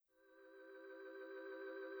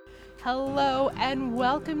Hello and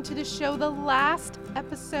welcome to the show, the last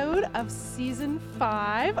episode of Season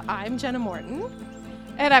 5. I'm Jenna Morton.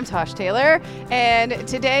 And I'm Tosh Taylor, and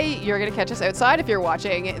today you're going to catch us outside if you're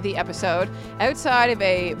watching the episode, outside of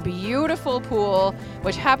a beautiful pool,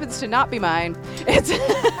 which happens to not be mine.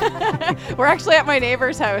 We're actually at my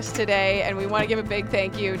neighbor's house today, and we want to give a big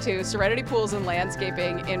thank you to Serenity Pools and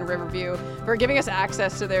Landscaping in Riverview for giving us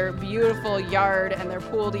access to their beautiful yard and their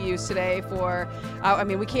pool to use today for,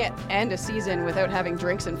 we can't end a season without having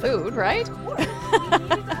drinks and food, right? We needed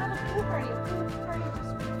to have a pool party. A pool party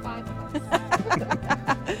just for 5 of us.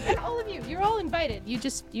 And all of you, you're all invited.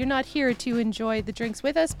 You're not here to enjoy the drinks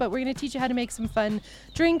with us, but we're going to teach you how to make some fun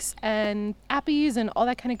drinks and appies and all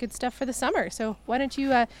that kind of good stuff for the summer. So why don't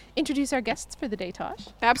you introduce our guests for the day, Tosh?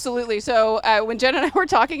 Absolutely. So when Jen and I were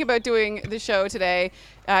talking about doing the show today,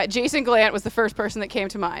 Jason Gallant was the first person that came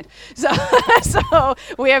to mind. So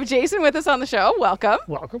we have Jason with us on the show. Welcome.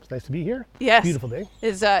 Welcome. It's nice to be here. Yes. Beautiful day.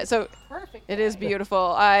 Perfect. It is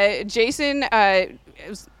beautiful. Jason,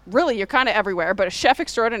 you're kind of everywhere, but a chef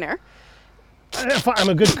extraordinaire. I'm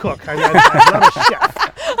a good cook. I'm not a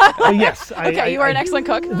chef. Yes. Okay, you are an excellent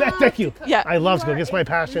cook. Thank you. Yeah. I love to cook. It's my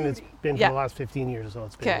passion. It's been for the last 15 years. So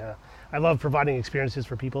it's been. I love providing experiences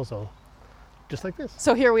for people. So just like this.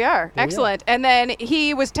 So here we are. Excellent. And then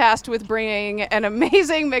he was tasked with bringing an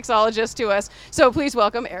amazing mixologist to us. So please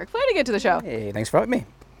welcome Eric Flanagan to the show. Hey, thanks for having me.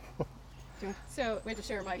 So we have to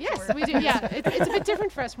share a mic. Yes, we do. Yeah, it's a bit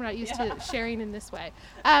different for us. We're not used to sharing in this way.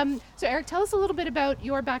 So Eric, tell us a little bit about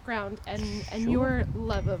your background and your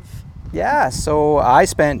love of. Yeah, so I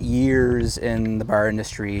spent years in the bar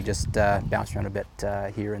industry, just bounced around a bit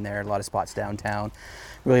here and there, a lot of spots downtown.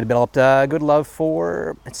 Really developed a good love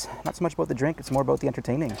for, it's not so much about the drink, it's more about the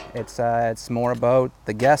entertaining. It's more about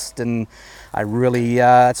the guest, and I really,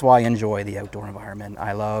 that's why I enjoy the outdoor environment.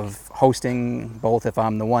 I love hosting, both if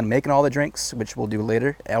I'm the one making all the drinks, which we'll do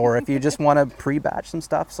later, or if you just want to pre-batch some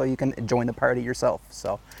stuff so you can join the party yourself.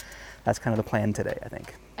 So that's kind of the plan today, I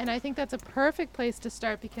think. And I think that's a perfect place to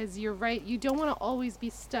start, because you're right, you don't want to always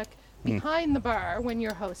be stuck behind the bar when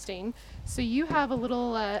you're hosting. So you have a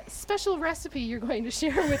little special recipe you're going to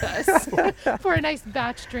share with us for a nice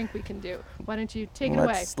batch drink we can do. Why don't you take it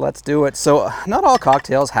away? Let's do it. So not all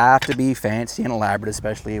cocktails have to be fancy and elaborate,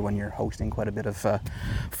 especially when you're hosting quite a bit of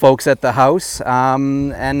folks at the house.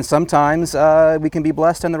 And sometimes we can be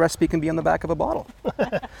blessed and the recipe can be on the back of a bottle.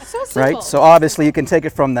 So simple. Right? So obviously you can take it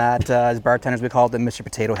from that. As bartenders, we call it the Mr.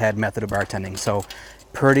 Potato Head method of bartending. So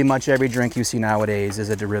pretty much every drink you see nowadays is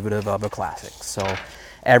a derivative of a classic. So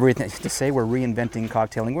everything, to say we're reinventing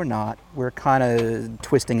cocktailing, we're not. We're kind of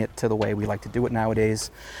twisting it to the way we like to do it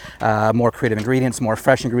nowadays. More creative ingredients, more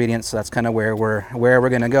fresh ingredients. So that's kind of where we're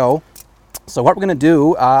going to go. So what we're going to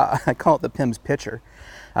do, I call it the Pimm's Pitcher,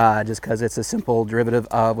 just because it's a simple derivative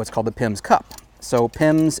of what's called the Pimm's Cup. So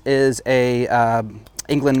Pimm's is a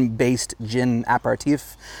England-based gin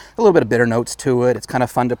aperitif, a little bit of bitter notes to it. It's kind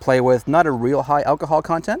of fun to play with, not a real high alcohol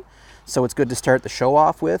content, so it's good to start the show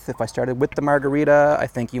off with. If I started with the margarita, I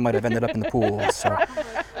think you might have ended up in the pool, so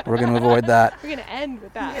we're going to avoid that. We're going to end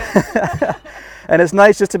with that. Yeah. And it's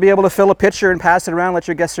nice just to be able to fill a pitcher and pass it around, let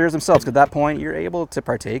your guests serve themselves. 'Cause at that point, you're able to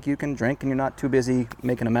partake. You can drink, and you're not too busy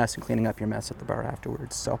making a mess and cleaning up your mess at the bar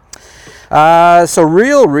afterwards. So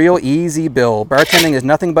real easy bill. Bartending is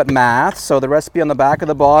nothing but math. So the recipe on the back of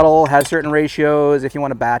the bottle has certain ratios. If you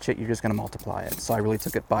want to batch it, you're just going to multiply it. So I really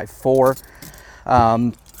took it by 4.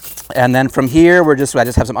 And then from here, I just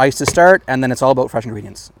have some ice to start, and then it's all about fresh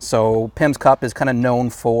ingredients. So Pimm's Cup is kind of known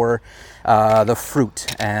for the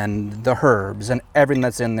fruit and the herbs and everything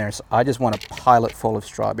that's in there. So I just want a pilot full of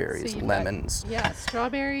strawberries, lemons.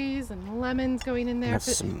 Strawberries and lemons going in there.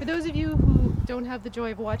 For those of you who don't have the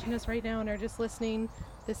joy of watching us right now and are just listening,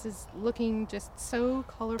 this is looking just so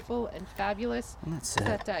colorful and fabulous. That's it.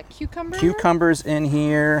 Is that cucumber? Cucumbers in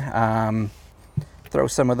here. Throw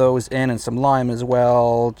some of those in and some lime as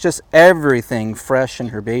well. Just everything fresh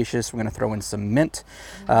and herbaceous. We're going to throw in some mint.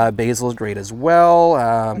 Basil is great as well.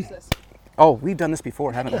 What's this? Oh, we've done this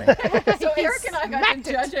before, haven't we? So Eric and I got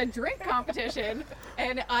to judge a drink competition,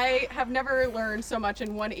 and I have never learned so much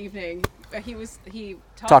in one evening. He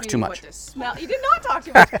taught me what to smell. He did not talk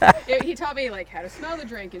too much. He taught me like how to smell the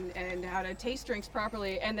drink and how to taste drinks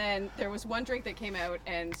properly. And then there was one drink that came out,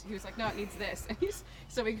 and he was like, "No, it needs this." And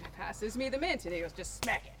so he passes me the mint, and he goes, "Just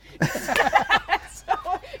smack it." So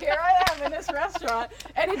here I am in this restaurant,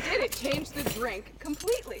 and it changed the drink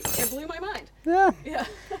completely. It blew my mind. Yeah.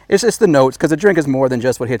 It's just the notes, because the drink is more than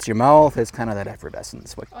just what hits your mouth. It's kind of that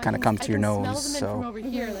effervescence, what kind of comes to your nose. I can smell the mint from over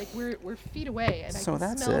here. Like we're feet away, and I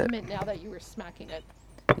can smell the mint now that you were smacking it.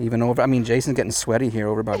 Even over, I mean, Jason's getting sweaty here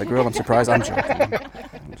over by the grill. I'm surprised. I'm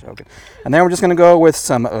joking. And then we're just going to go with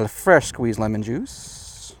some fresh squeezed lemon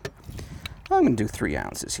juice. I'm going to do 3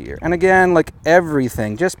 ounces here. And again, like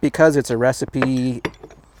everything, just because it's a recipe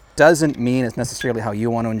doesn't mean it's necessarily how you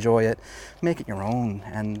want to enjoy it. Make it your own.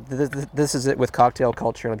 And this is it with cocktail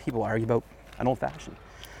culture. Like people argue about an old-fashioned.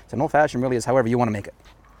 So an old-fashioned really is however you want to make it.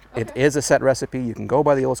 Okay. It is a set recipe. You can go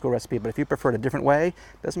by the old school recipe, but if you prefer it a different way,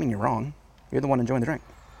 doesn't mean you're wrong. You're the one enjoying the drink.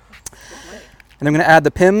 And I'm going to add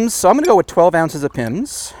the Pims. So I'm going to go with 12 ounces of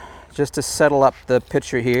Pims just to settle up the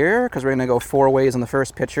pitcher here, because we're going to go 4 ways on the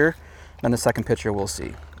first pitcher. Then the second pitcher we'll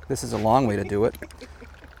see. This is a long way to do it.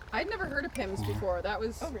 I'd never heard of Pims before. That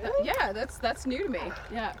was, really? Yeah, that's new to me.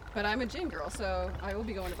 Yeah, but I'm a gin girl, so I will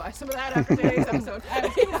be going to buy some of that after today's episode. I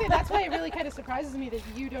was going to say, that's why it really kind of surprises me that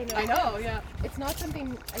you don't know. I know, yeah. It's not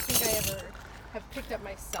something I think I ever have picked up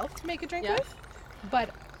myself to make a drink with, but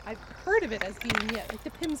I've heard of it as being, like the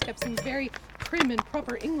Pims cup seems very prim and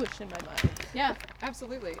proper English in my mind. Yeah,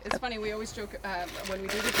 absolutely. It's funny, we always joke when we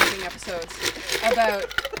do the drinking episodes about,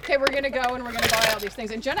 okay, we're going to go and we're going to buy all these things.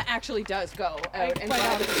 And Jenna actually does go out and buy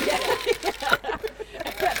all these things.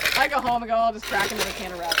 I go home and go, I'll just crack another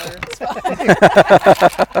can of Radler. It's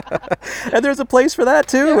fine. And there's a place for that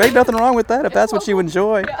too. Ain't nothing wrong with that if that's what you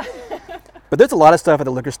enjoy. Yeah. But there's a lot of stuff at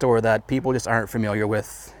the liquor store that people just aren't familiar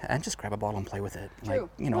with, and just grab a bottle and play with it. True. Like,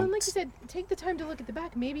 you know, Well, and like you said, take the time to look at the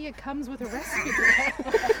back. Maybe it comes with a recipe.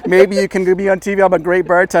 maybe you can be on TV. I'm a great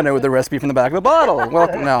bartender with the recipe from the back of the bottle. Well,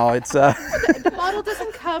 no, it's The bottle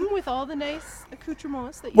doesn't come with all the nice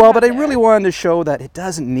accoutrements that you well, have but I there. really wanted to show that it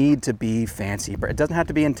doesn't need to be fancy, but it doesn't have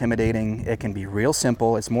to be intimidating. It can be real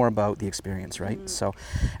simple. It's more about the experience, right? Mm. So,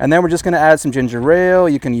 and then we're just going to add some ginger ale.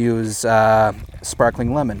 You can use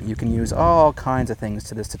sparkling lemon. You can use all kinds of things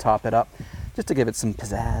to this to top it up, just to give it some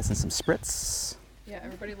pizzazz and some spritz. Yeah,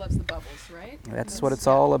 everybody loves the bubbles, right? That's what it's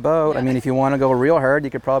all about. Yeah. I mean, if you want to go real hard, you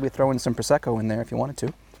could probably throw in some Prosecco in there if you wanted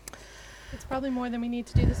to. It's probably more than we need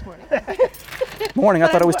to do this morning. Morning, I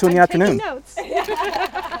thought it was 2 in the I'm afternoon. taking notes.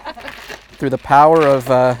 Through the power of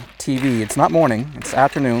TV, it's not morning, it's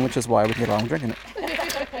afternoon, which is why we can get on drinking it.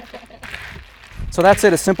 So that's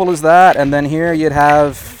it, as simple as that. And then here you'd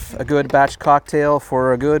have a good batch cocktail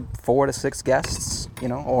for a good 4 to 6 guests, you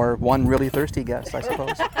know, or one really thirsty guest, I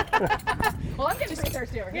suppose. Well, I'm getting pretty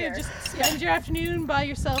thirsty over here. Just spend your afternoon by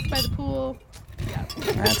yourself by the pool.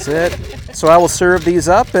 That's it. So I will serve these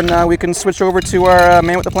up, and we can switch over to our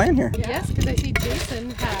man with the plan here. Yes, because I see Jason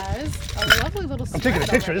has a lovely little I'm taking a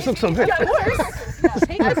spread picture. This already. looks so good. Of course.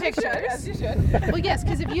 Take your pictures. Yes, you should. Well, yes,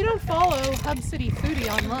 because if you don't follow Hub City Foodie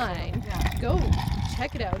online, go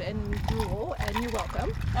check it out and drool, and you're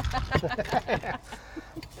welcome.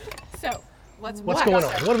 So, What's going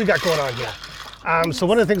on? What do we got going on here? So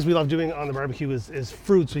one of the things we love doing on the barbecue is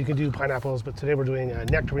fruit. So you can do pineapples, but today we're doing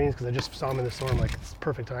nectarines because I just saw them in the store. I'm like, it's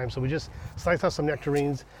perfect time. So we just sliced out some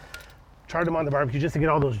nectarines, charred them on the barbecue just to get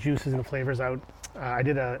all those juices and flavors out. I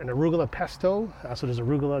did an arugula pesto. So there's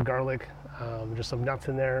arugula, garlic, just some nuts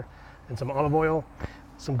in there, and some olive oil,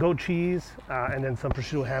 some goat cheese, and then some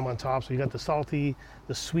prosciutto ham on top. So you got the salty,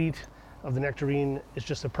 the sweet of the nectarine. It's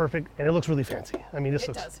just a perfect, and it looks really fancy. I mean, this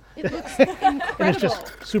looks. it looks incredible. And it's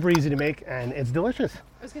just super easy to make, and it's delicious. I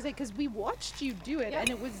was going to say, because we watched you do it,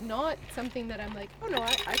 and it was not something that I'm like, oh no,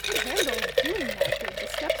 I can handle doing that good. The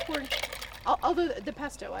steps weren't, although the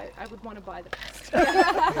pesto, I would want to buy the pesto.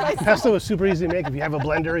 Pesto is super easy to make. If you have a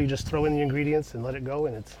blender, you just throw in the ingredients and let it go,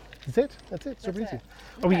 and that's it. Super easy.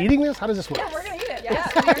 Are we eating this? How does this work? Yeah, we're going to eat it. Yeah.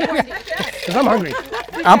 Because I'm hungry.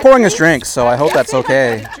 I'm pouring us drinks, so I hope that's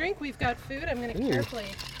okay. Drink, we've got food. I'm going to carefully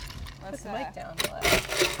put the mic down.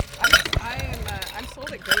 I'm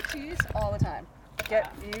sold at goat cheese all the time.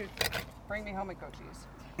 Bring me home with goat cheese.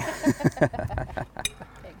 Okay,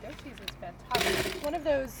 goat cheese is fantastic. It's one of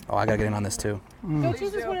those. Oh, I gotta get in on this too. Goat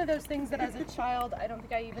cheese is one of those things that as a child I don't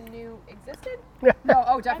think I even knew existed. No,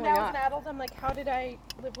 oh, And definitely now as an not. adult I'm like, how did I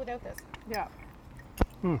live without this? Yeah.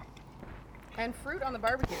 And fruit on the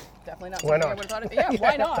barbecue, definitely not Why something I not? would have thought of. Yeah,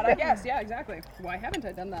 why not? I guess. Yeah, exactly. Why haven't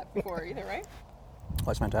I done that before either, right? Oh,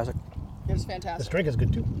 that's fantastic. It's This fantastic. drink is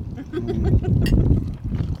good too.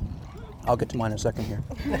 I'll get to mine in a second here.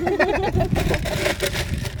 There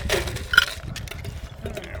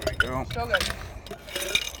we go. So good.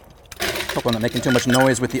 Hope I'm not making too much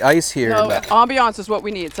noise with the ice here. No, but ambiance is what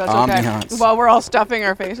we need, so it's Ambiance. okay. While we're all stuffing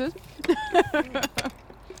our faces.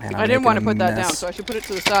 and I I'm didn't want to making put a that down, mess. so I should put it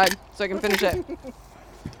to the side so I can finish it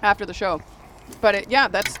after the show. But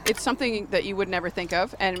it's something that you would never think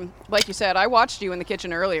of. And like you said, I watched you in the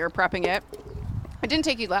kitchen earlier prepping it. It didn't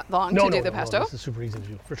take you that long to do the pesto. This is super easy to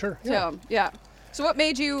do, for sure. So, yeah. So what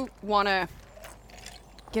made you want to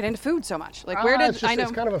get into food so much? Like, where did I know?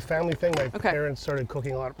 It's kind of a family thing. My parents started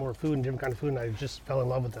cooking a lot more food and different kind of food, and I just fell in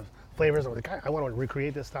love with the flavors. I was like, I want to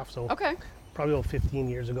recreate this stuff. So probably about 15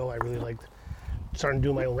 years ago, I really liked starting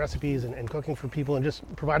doing my own recipes and cooking for people and just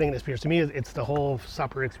providing an experience. To me, it's the whole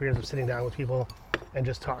supper experience of sitting down with people and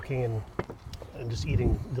just talking and just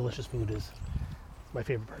eating delicious food is my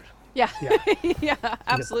favorite part. Yeah, yeah,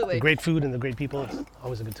 absolutely. The great food and the great people, it's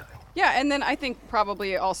always a good time. Yeah, and then I think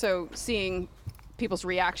probably also seeing people's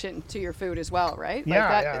reaction to your food as well, right?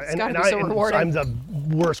 Yeah, It's got to be so rewarding. I'm the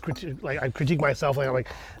worst critic. Like I critique myself. Like I'm like,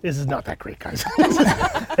 this is not that great, guys.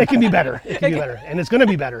 It can be better. It can be better, and it's going to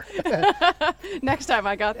be better. Next time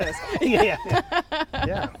I got this. Yeah.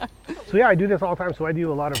 So yeah, I do this all the time. So I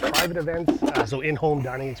do a lot of private events. So in-home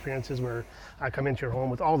dining experiences where I come into your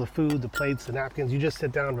home with all the food, the plates, the napkins. You just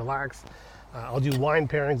sit down, relax. I'll do wine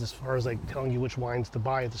pairings as far as like telling you which wines to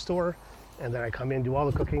buy at the store. And then I come in, do all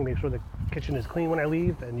the cooking, make sure the kitchen is clean when I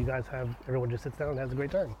leave, and you guys everyone just sits down and has a great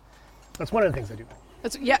time. That's one of the things I do.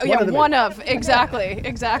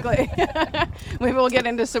 Exactly. Maybe we'll get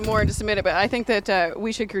into some more in just a minute, but I think that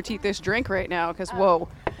we should critique this drink right now, because whoa.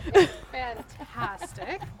 It's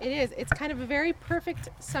fantastic. It is. It's kind of a very perfect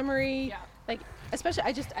summary, like, especially,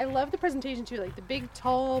 I love the presentation too, like the big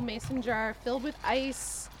tall mason jar filled with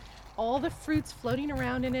ice, all the fruits floating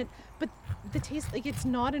around in it, but the taste, like, it's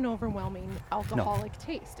not an overwhelming alcoholic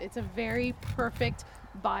taste. It's a very perfect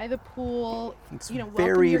by the pool, it's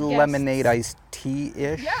very lemonade iced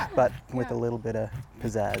tea-ish, but with a little bit of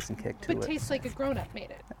pizzazz and kick to it. But tastes like a grown-up made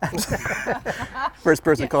it. First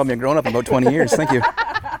person called me a grown-up in about 20 years. Thank you.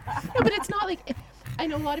 No, but it's not like, I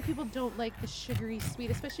know a lot of people don't like the sugary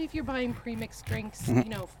sweet, especially if you're buying pre-mixed drinks,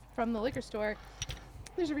 from the liquor store.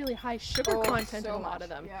 There's a really high sugar content in a lot of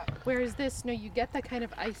them. Yeah. Whereas this, you get that kind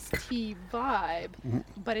of iced tea vibe,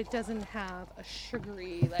 but it doesn't have a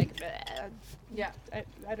sugary, like,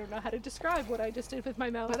 I don't know how to describe what I just did with my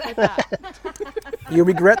mouth with that. You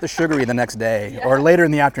regret the sugary the next day, or later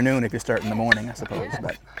in the afternoon if you start in the morning, I suppose. Yeah.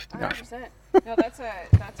 But 100%. No, that's a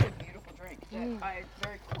beautiful drink that I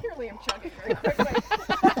very clearly am chugging very quickly.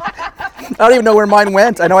 I don't even know where mine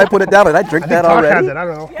went. I know I put it down, but I drink that already. Has it. I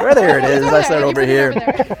don't know. Where there it is. I start over here.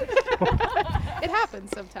 It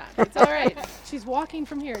happens sometimes. It's all right. She's walking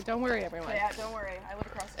from here. Don't worry, everyone. Yeah, don't worry. I live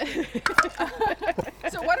across the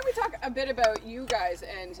street. So why don't we talk a bit about you guys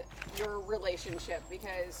and your relationship?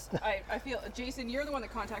 Because I feel, Jason, you're the one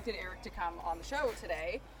that contacted Eric to come on the show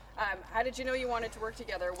today. How did you know you wanted to work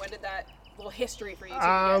together? When did that little history for you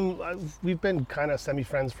two begin? We've been kind of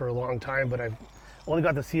semi-friends for a long time, but I've only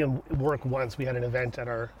got to see him work once. We had an event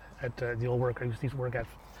at the old work I used to work at,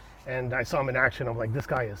 and I saw him in action. I'm like, this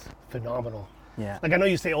guy is phenomenal. Yeah. Like, I know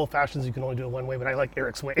you say old fashions, you can only do it one way, but I like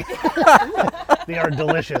Eric's way. They are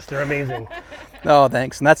delicious. They're amazing. No,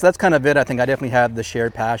 thanks. And that's kind of it. I think I definitely have the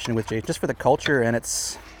shared passion with Jay just for the culture, and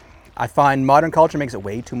I find modern culture makes it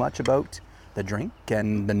way too much about the drink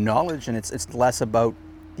and the knowledge, and it's less about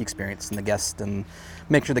the experience and the guest, and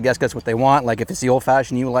make sure the guest gets what they want. Like, if it's the old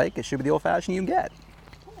fashioned you like, it should be the old fashioned you get.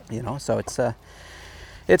 So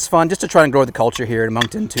it's fun just to try and grow the culture here in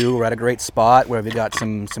Moncton too. We're at a great spot where we've got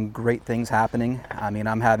some great things happening. I mean,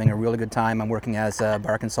 I'm having a really good time. I'm working as a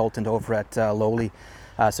bar consultant over at Lowly,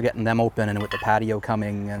 so getting them open, and with the patio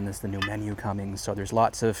coming and there's the new menu coming. So there's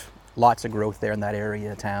lots of growth there in that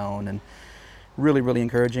area of town, and really, really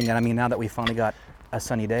encouraging. And I mean, now that we finally got a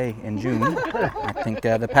sunny day in June, I think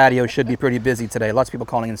the patio should be pretty busy today. Lots of people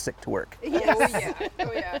calling in sick to work. Yes.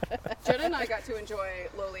 Oh yeah. Jenna and I got to enjoy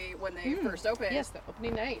Lowly when they first opened. Yes, the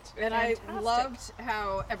opening night. And fantastic. I loved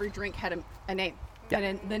how every drink had a name. Yeah.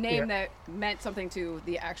 And the name that meant something to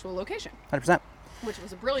the actual location. 100%. Which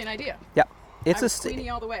was a brilliant idea. Yeah. It's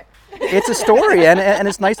Queenie all the way. It's a story, and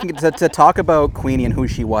it's nice to talk about Queenie and who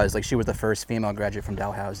she was. Like, she was the first female graduate from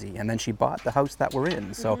Dalhousie, and then she bought the house that we're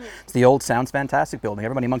in. So it's the old Sounds Fantastic building.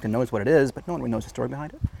 Everybody in Moncton knows what it is, but no one really knows the story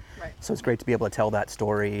behind it. Right. So it's great to be able to tell that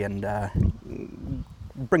story and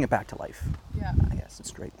bring it back to life. Yeah. I guess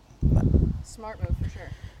it's great. But smart move for sure.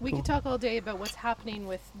 We could talk all day about what's happening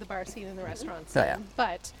with the bar scene and the restaurants,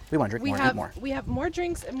 but we want to drink more, eat more. We have more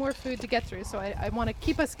drinks and more food to get through, so I want to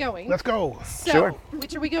keep us going. Let's go. So, sure.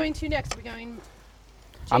 Which are we going to next? Are we going?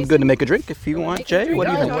 Jason? I'm good to make a drink if you want, Jay. What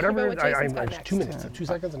do you think? Whatever. I'm 2 minutes, 2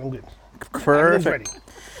 seconds, and I'm good. Perfect. Ready.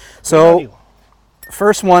 So,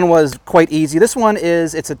 first one was quite easy. This one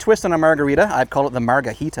it's a twist on a margarita. I've called it the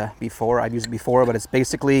margajita before. I've used it before, but it's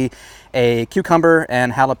basically a cucumber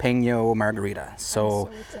and jalapeno margarita. So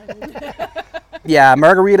Yeah,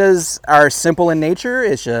 margaritas are simple in nature.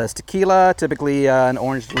 It's just tequila, typically an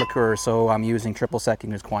orange liqueur. So I'm using triple sec, you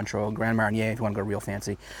can use Cointreau, Grand Marnier if you want to go real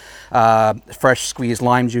fancy. Fresh squeezed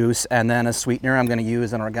lime juice, and then a sweetener. I'm going to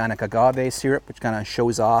use an organic agave syrup, which kind of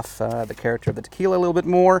shows off the character of the tequila a little bit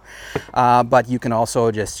more. But you can also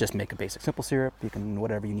just make a basic simple syrup. You can,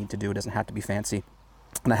 whatever you need to do. It doesn't have to be fancy.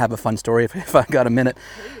 And I have a fun story if I've got a minute.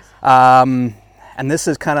 And this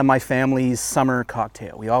is kind of my family's summer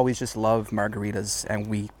cocktail. We always just love margaritas, and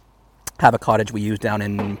we have a cottage we use down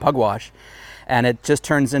in Pugwash, and it just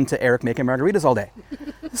turns into Eric making margaritas all day.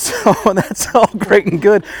 So that's all great and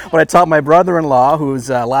good. But I taught my brother-in-law, whose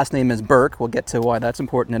last name is Burke, we'll get to why that's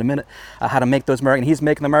important in a minute, how to make those margaritas. He's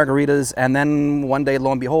making the margaritas, and then one day,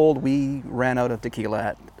 lo and behold, we ran out of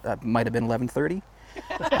tequila at might have been 11:30.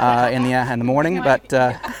 In the morning, but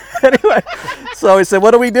anyway, so he said,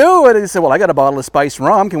 what do we do? And he said, well, I got a bottle of spiced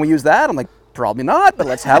rum, can we use that? I'm like, probably not, but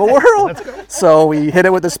let's have a whirl. So we hit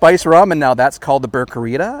it with the spiced rum, and now that's called the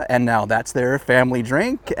Burkerita, and now that's their family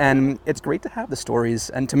drink, and it's great to have the stories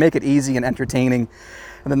and to make it easy and entertaining.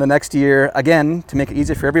 And then the next year, again, to make it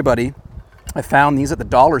easier for everybody, I found these at the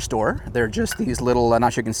dollar store. They're just these little,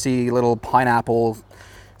 not sure you can see, little pineapple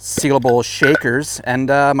sealable shakers, and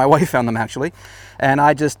my wife found them actually, and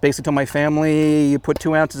I just basically told my family, you put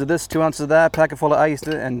 2 ounces of this, 2 ounces of that, pack it full of ice,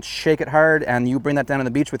 and shake it hard, and you bring that down to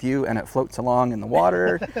the beach with you, and it floats along in the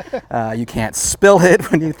water. You can't spill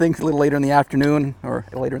it when you think a little later in the afternoon or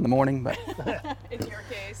later in the morning, but In your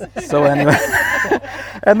case. so anyway,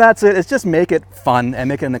 and that's it. It's just make it fun and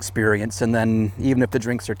make it an experience, and then even if the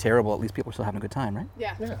drinks are terrible, at least people are still having a good time, right?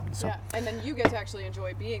 Yeah. So. Yeah. And then you get to actually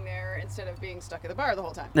enjoy being there instead of being stuck at the bar the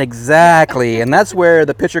whole time. Exactly, and that's where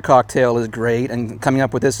the pitcher cocktail is great, and coming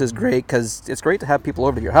up with this is great because it's great to have people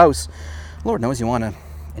over to your house. Lord knows you want to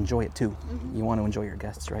enjoy it too. Mm-hmm. You want to enjoy your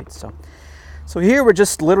guests, right? So here we're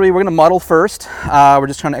going to muddle first. We're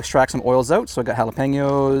just trying to extract some oils out. So I got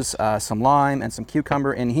jalapenos, some lime, and some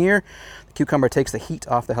cucumber in here. The cucumber takes the heat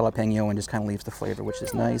off the jalapeno and just kind of leaves the flavor, which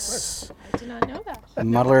is nice. I did not know that. The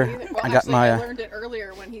muddler. Well, I learned it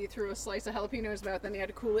earlier when he threw a slice of jalapeno in his mouth, and he had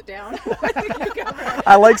to cool it down.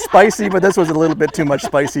 I like spicy, but this was a little bit too much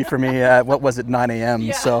spicy for me at, 9 a.m.,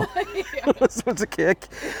 Yeah. so this was a kick.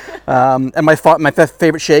 And my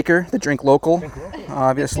favorite shaker, the Drink Local,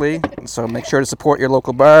 obviously. So make sure to support your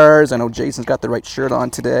local bars. I know Jason's got the right shirt on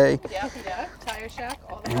today. Yeah, Tire Shack,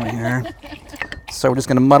 all the Right here. So we're just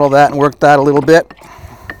going to muddle that and work that a little bit.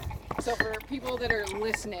 So for people that are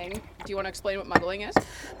listening, do you want to explain what muddling is?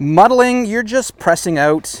 Muddling, you're just pressing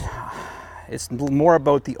out. It's more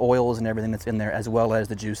about the oils and everything that's in there as well as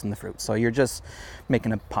the juice and the fruit. So you're just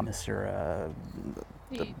making a pumice or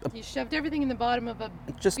You shoved everything in the bottom of a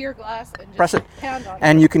beer glass and just press it. Pound on it.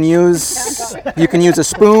 And you can use a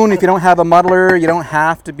spoon if you don't have a muddler. You don't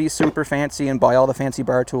have to be super fancy and buy all the fancy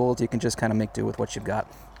bar tools. You can just kind of make do with what you've got.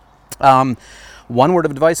 One word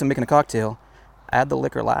of advice in making a cocktail: add the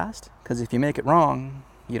liquor last, because if you make it wrong,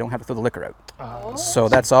 you don't have to throw the liquor out. So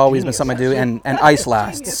that's always been something I do, and ice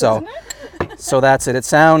last. So that's it. It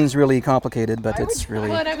sounds really complicated, but it's really.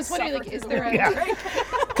 Well, and I was wondering, like, is there a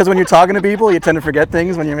Because when you're talking to people, you tend to forget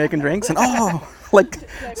things when you're making drinks, and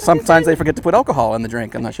sometimes they forget to put alcohol in the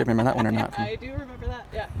drink. I'm not sure if you remember that one or not. I do remember that.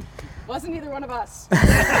 Yeah, wasn't either one of us.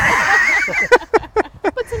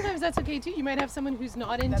 But sometimes that's okay too. You might have someone who's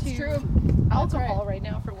not into alcohol right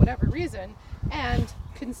now for whatever reason, and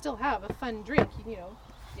can still have a fun drink. You know.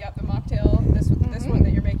 Yep, the mocktail. This one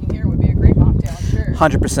that you're making here would be a great mocktail, I'm sure.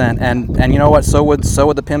 100%, and you know what? So would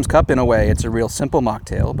the Pim's Cup in a way. It's a real simple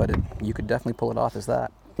mocktail, but you could definitely pull it off as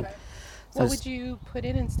that. Okay. What would you put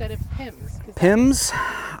in instead of Pim's? Pim's,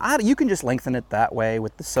 you can just lengthen it that way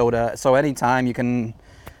with the soda. So anytime you can,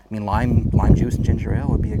 lime juice and ginger ale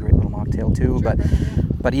would be a great little mocktail too. Sure,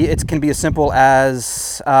 but it can be as simple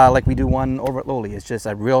as like we do one over at Loli. It's just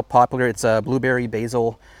a real popular. It's a blueberry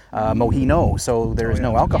basil mojito. So there is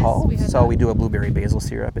no alcohol. Yes, so we do a blueberry basil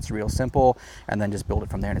syrup. It's real simple, and then just build it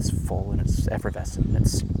from there, and it's full and it's effervescent.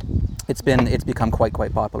 It's become quite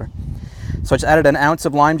popular. So I just added an ounce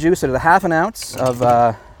of lime juice, so there's a half an ounce of,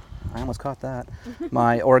 I almost caught that,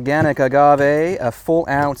 my organic agave, a full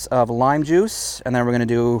ounce of lime juice, and then we're going to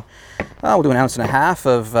do, we'll do an ounce and a half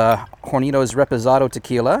of Hornitos Reposado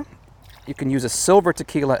tequila. You can use a silver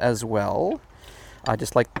tequila as well. I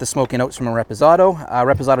just like the smoky notes from a Reposado.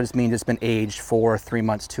 Reposado just means it's been aged for 3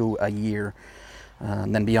 months to a year.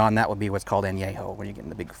 And then beyond that would be what's called añejo, when you're getting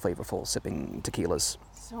the big flavorful sipping tequilas.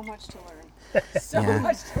 So much to learn. So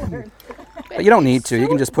much to learn. But you don't need to. You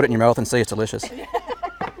can just put it in your mouth and say it's delicious.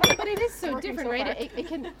 But it is so different, right? It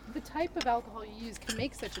can, the type of alcohol you use can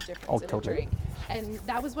make such a difference in a drink. And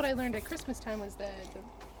that was what I learned at Christmas time, was the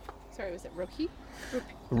sorry, was it Roki?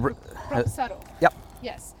 R- Rosado. Yep.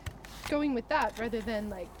 Yes. Going with that rather than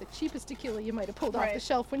like the cheapest tequila you might have pulled off the Right.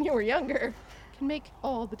 shelf when you were younger can make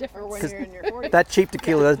all the Or difference. when you're in your 40s. That cheap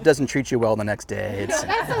tequila doesn't treat you well the next day. No, It's,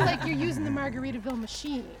 that's not like you're using the Margaritaville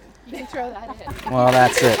machine. You can throw that in. well,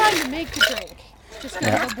 that's You're it. trying to make the drink. Just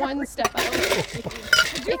kind of one step up.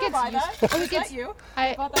 Did you ever buy that? Oh, it Was gets, that you?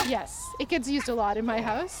 yes, it gets used a lot in my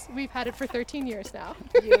house. We've had it for 13 years now.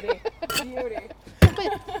 Beauty. Beauty.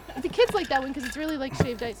 But the kids like that one because it's really like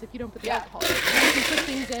shaved ice if you don't put the Yeah. alcohol in. You can put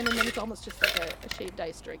things in and then it's almost just like a shaved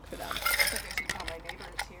ice drink for them. I think I should tell my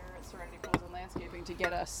neighbors here at Serenity Pools and Landscaping to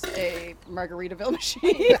get us a Margaritaville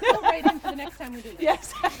machine. Put right in for the next time we do this.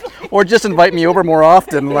 Yes, exactly. Or just invite me over more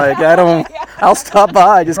often. Like, I'll stop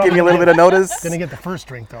by. Just give me a little bit of notice. Gonna get the first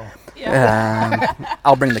drink though.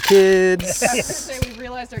 I'll bring the kids. Say we've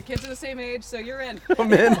realized our kids are the same age, so you're in.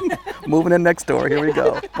 I'm in. Moving in next door. Here we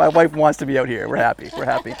go. My wife wants to be out here. We're happy. We're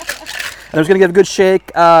happy. And I'm just gonna give a good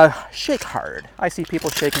shake. Shake hard. I see people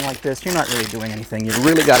shaking like this. You're not really doing anything. You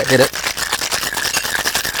really gotta hit it.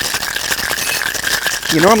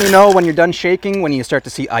 You normally know when you're done shaking when you start to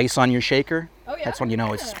see ice on your shaker. Oh yeah. That's when you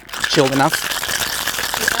know it's chilled enough.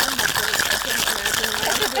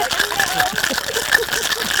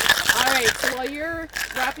 All right, so while you're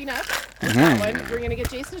wrapping up that one, we're going to get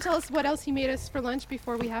Jason to tell us what else he made us for lunch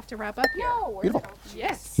before we have to wrap up here. No, Beautiful.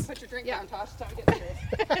 Yes. Put your drink down, Tosh. It's time to get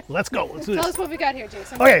serious. Let's go. Let's do Tell this. us what we got here,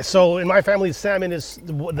 Jason. Okay, so in my family, salmon is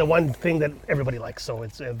the one thing that everybody likes. So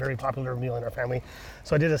it's a very popular meal in our family.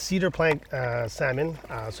 So I did a cedar plank salmon.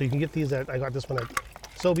 So you can get these I got this one at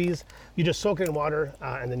Sobeys. You just soak it in water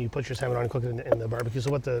and then you put your salmon on and cook it in the barbecue.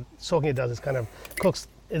 So what the soaking it does is kind of cooks.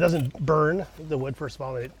 It doesn't burn the wood first of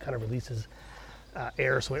all. And it kind of releases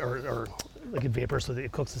air, so or like a vapor, so that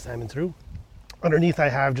it cooks the salmon through. Underneath I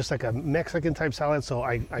have just like a Mexican type salad. So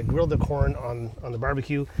I grilled the corn on the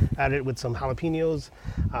barbecue, added it with some jalapenos,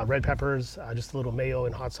 red peppers, just a little mayo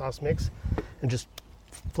and hot sauce mix, and just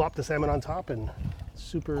flop the salmon on top and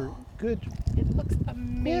super good. It looks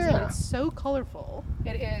amazing. Yeah. It's so colorful.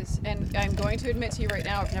 It is, and I'm going to admit to you right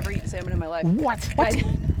now, I've never eaten salmon in my life. What?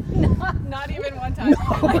 Not even one time.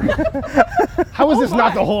 How is this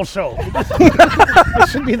not the whole show? It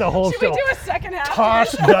should be the whole Should show. we do a second half?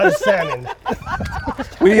 Tosh does salmon.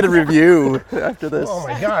 We need a review after this. Oh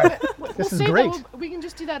my god, this is Say that great. we can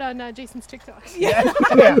just do that on Jason's TikTok. Yeah.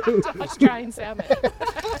 Tosh drying salmon.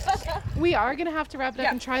 We are going to have to wrap it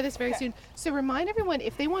up and try this very soon. So remind everyone,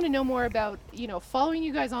 if they want to know more about, following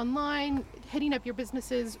you guys online, hitting up your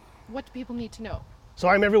businesses, what do people need to know? So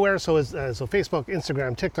I'm everywhere. So Facebook,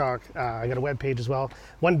 Instagram, TikTok. I got a web page as well.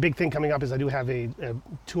 One big thing coming up is I do have a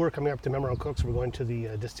tour coming up to Memorial Cooks. We're going to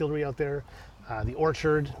the distillery out there, the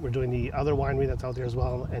orchard. We're doing the other winery that's out there as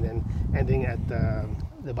well, and then ending at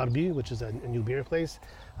the Barbu, which is a new beer place.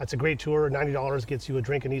 It's a great tour. $90 gets you a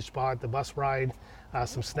drink in each spot, the bus ride,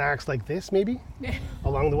 some snacks like this maybe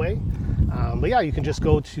along the way. But yeah, you can just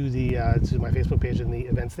go to to my Facebook page and the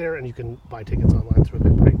events there, and you can buy tickets online through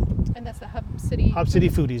Eventbrite. And that's the Hub City. Hub City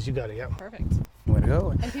Foodies, you got it, yeah. Perfect. Way to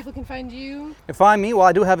go. And people can find you. And find me, well,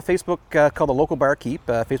 I do have a Facebook called The Local Bar Keep,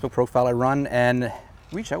 Facebook profile I run, and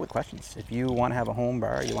reach out with questions. If you want to have a home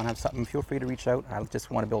bar, you want to have something, feel free to reach out. I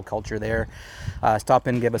just want to build culture there. Stop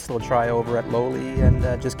in, give us a little try over at Lowly,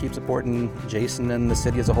 and just keep supporting Jason and the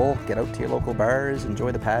city as a whole. Get out to your local bars,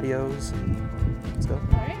 enjoy the patios, and let's go.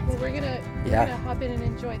 All right. Well, we're gonna hop in and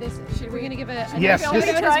enjoy this. We're gonna give a Yes, Are yes. we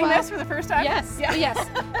as trying well. this for the first time? Yes. Yeah. Yes.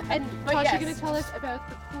 And But Tosh, yes. you're gonna tell us about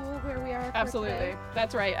the pool where we are. For Absolutely. today.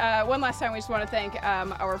 That's right. One last time, we just want to thank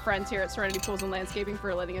our friends here at Serenity Pools and Landscaping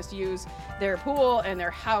for letting us use their pool and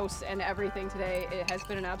their house and everything today. It has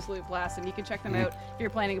been an absolute blast, and you can check them out if you're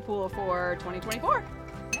planning a pool for 2024.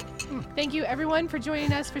 Thank you, everyone, for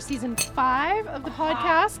joining us for season 5 of the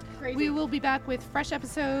podcast. crazy. We will be back with fresh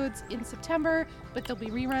episodes in September, but there'll be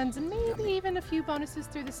reruns and maybe even a few bonuses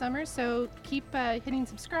through the summer. So keep hitting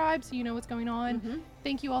subscribe so you know what's going on.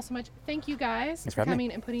 Thank you all so much. Thank you guys Thanks for for having me.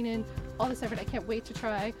 coming and putting in all this effort. I can't wait to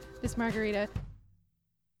try this margarita.